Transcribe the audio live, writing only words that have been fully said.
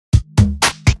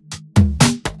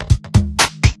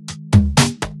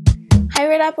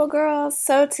Red Apple Girls!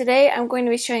 So today I'm going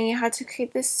to be showing you how to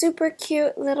create this super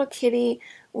cute little kitty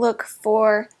look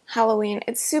for Halloween.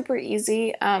 It's super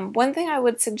easy. One thing I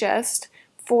would suggest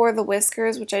for the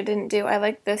whiskers, which I didn't do, I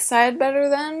like this side better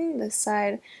than this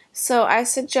side. So I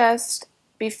suggest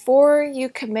before you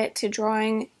commit to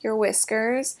drawing your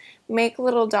whiskers, make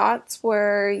little dots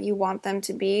where you want them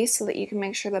to be so that you can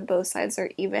make sure that both sides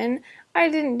are even. I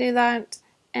didn't do that.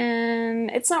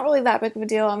 And it's not really that big of a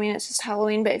deal. I mean, it's just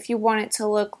Halloween, but if you want it to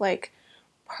look like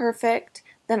perfect,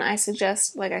 then I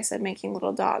suggest, like I said, making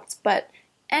little dots. But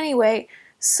anyway,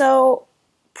 so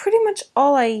pretty much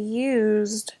all I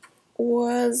used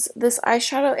was this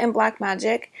eyeshadow in Black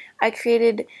Magic. I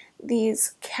created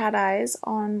these cat eyes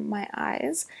on my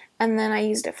eyes, and then I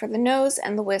used it for the nose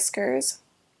and the whiskers.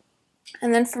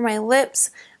 And then for my lips,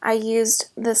 I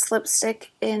used this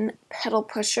lipstick in Petal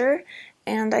Pusher,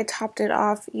 and I topped it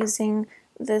off using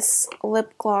this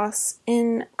lip gloss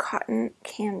in Cotton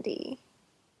Candy.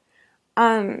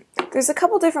 There's a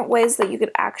couple different ways that you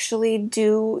could actually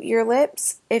do your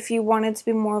lips. If you wanted to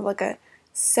be more of like a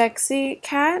sexy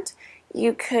cat,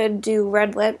 you could do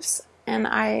red lips, and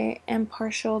I am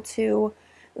partial to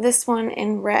this one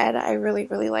in red. I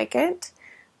really like it.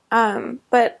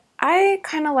 But I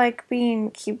kind of like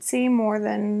being cutesy more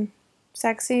than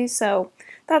sexy, so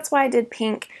that's why I did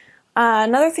pink.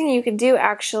 Another thing you could do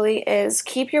actually is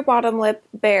keep your bottom lip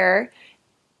bare,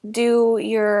 do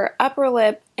your upper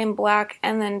lip in black,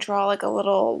 and then draw like a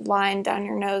little line down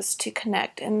your nose to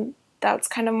connect. And that's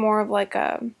kind of more of like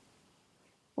a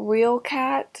real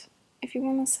cat, if you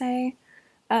want to say,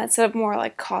 instead of more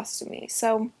like costumey.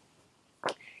 So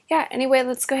yeah, anyway,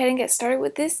 let's go ahead and get started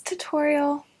with this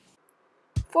tutorial.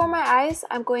 For my eyes,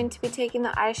 I'm going to be taking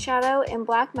the eyeshadow in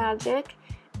Black Magic,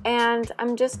 and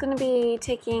I'm just going to be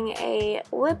taking a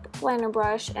lip liner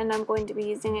brush, and I'm going to be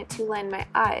using it to line my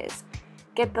eyes.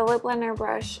 Get the lip liner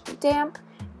brush damp,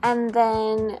 and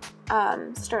then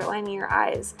start lining your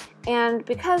eyes. And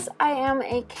because I am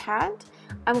a cat,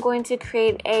 I'm going to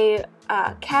create a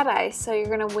cat eye, so you're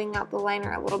going to wing out the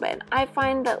liner a little bit. I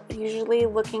find that usually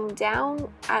looking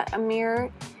down at a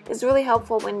mirror is really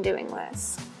helpful when doing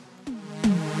this.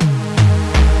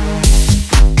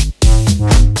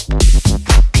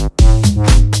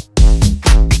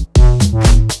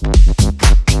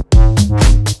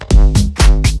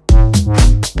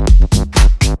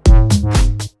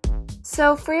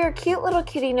 So for your cute little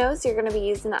kitty nose, you're going to be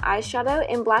using the eyeshadow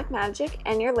in Black Magic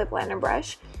and your lip liner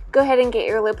brush. Go ahead and get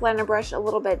your lip liner brush a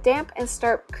little bit damp and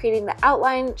start creating the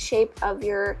outline shape of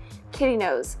your kitty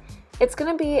nose. It's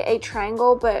going to be a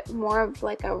triangle, but more of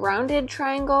like a rounded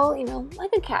triangle, you know,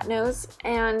 like a cat nose.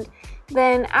 And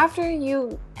then after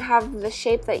you have the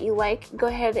shape that you like, go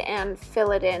ahead and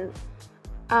fill it in.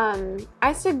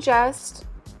 I suggest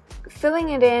filling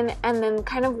it in and then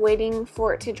kind of waiting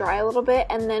for it to dry a little bit,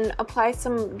 and then apply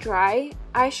some dry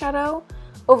eyeshadow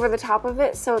over the top of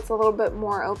it so it's a little bit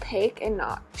more opaque and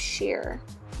not sheer.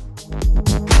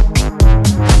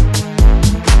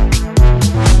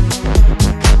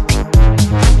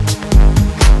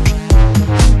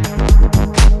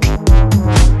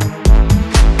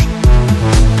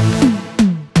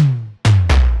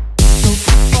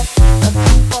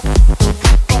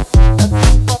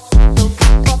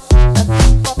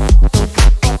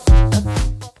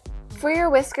 For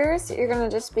your whiskers, you're going to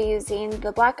just be using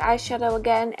the black eyeshadow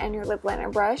again and your lip liner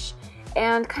brush,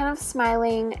 and kind of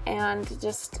smiling and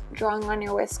just drawing on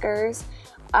your whiskers.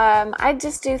 I'd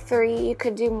just do 3. You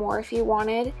could do more if you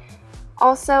wanted.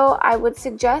 Also, I would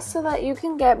suggest, so that you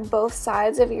can get both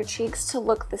sides of your cheeks to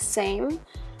look the same,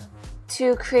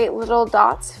 to create little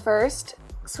dots first,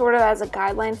 sort of as a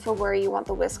guideline for where you want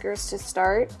the whiskers to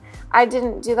start. I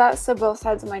didn't do that, so both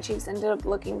sides of my cheeks ended up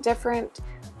looking different.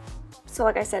 So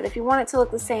like I said, if you want it to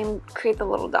look the same, create the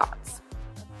little dots.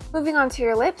 Moving on to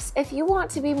your lips, if you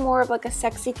want to be more of like a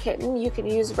sexy kitten, you could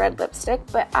use red lipstick,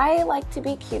 but I like to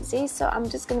be cutesy, so I'm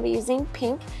just going to be using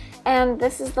pink, and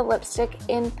this is the lipstick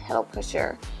in Petal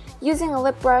Pusher. Using a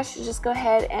lip brush, just go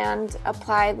ahead and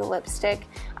apply the lipstick.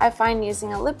 I find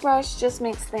using a lip brush just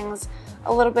makes things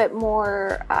a little bit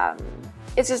more,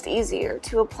 it's just easier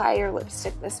to apply your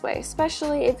lipstick this way,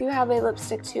 especially if you have a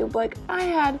lipstick tube like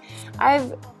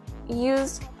I've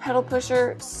used Petal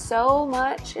Pusher so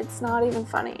much, it's not even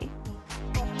funny.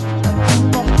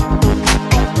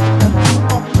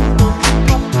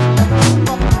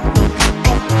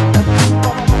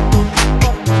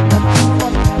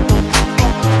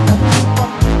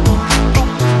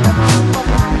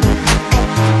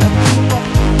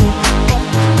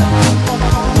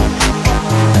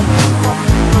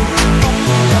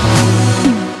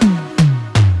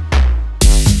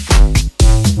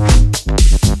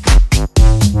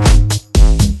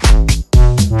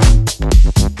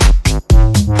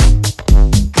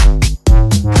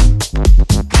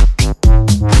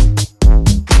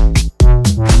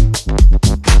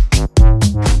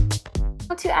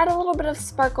 little bit of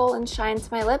sparkle and shine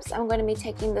to my lips, I'm going to be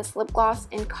taking this lip gloss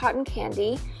in Cotton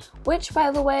Candy, which,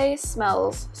 by the way,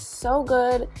 smells so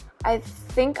good. I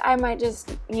think I might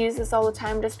just use this all the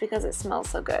time just because it smells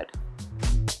so good.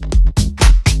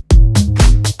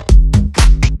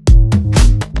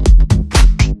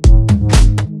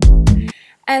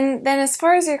 And then as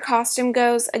far as your costume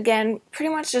goes, again,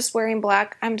 pretty much just wearing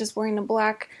black. I'm just wearing a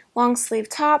black long sleeve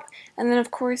top, and then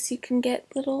of course you can get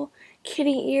little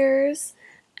kitty ears.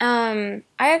 I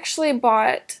actually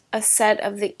bought a set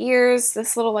of the ears,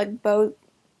 this little like bow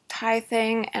tie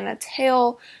thing, and a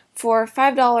tail for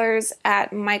 $5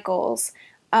 at Michael's.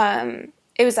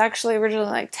 It was actually originally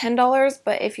like $10,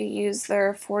 but if you use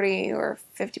their 40 or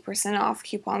 50% off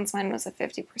coupons, mine was a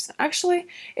 50%. Actually,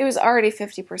 it was already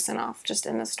 50% off just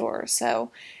in the store,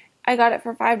 so I got it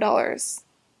for $5.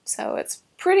 So it's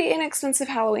pretty inexpensive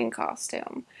Halloween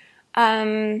costume.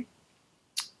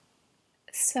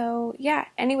 So yeah,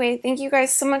 anyway, thank you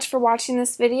guys so much for watching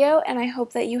this video, and I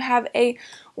hope that you have a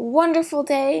wonderful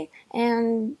day,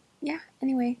 and yeah,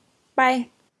 anyway, bye.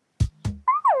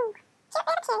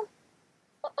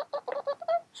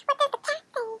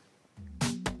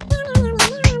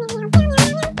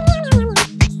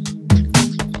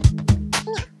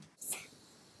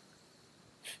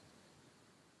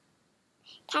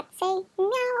 Cats say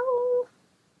no.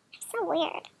 So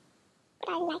weird, but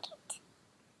I like it.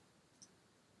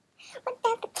 What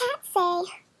does the cat say?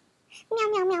 Meow,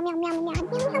 meow, meow, meow, meow, meow,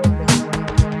 meow,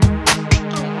 meow, meow.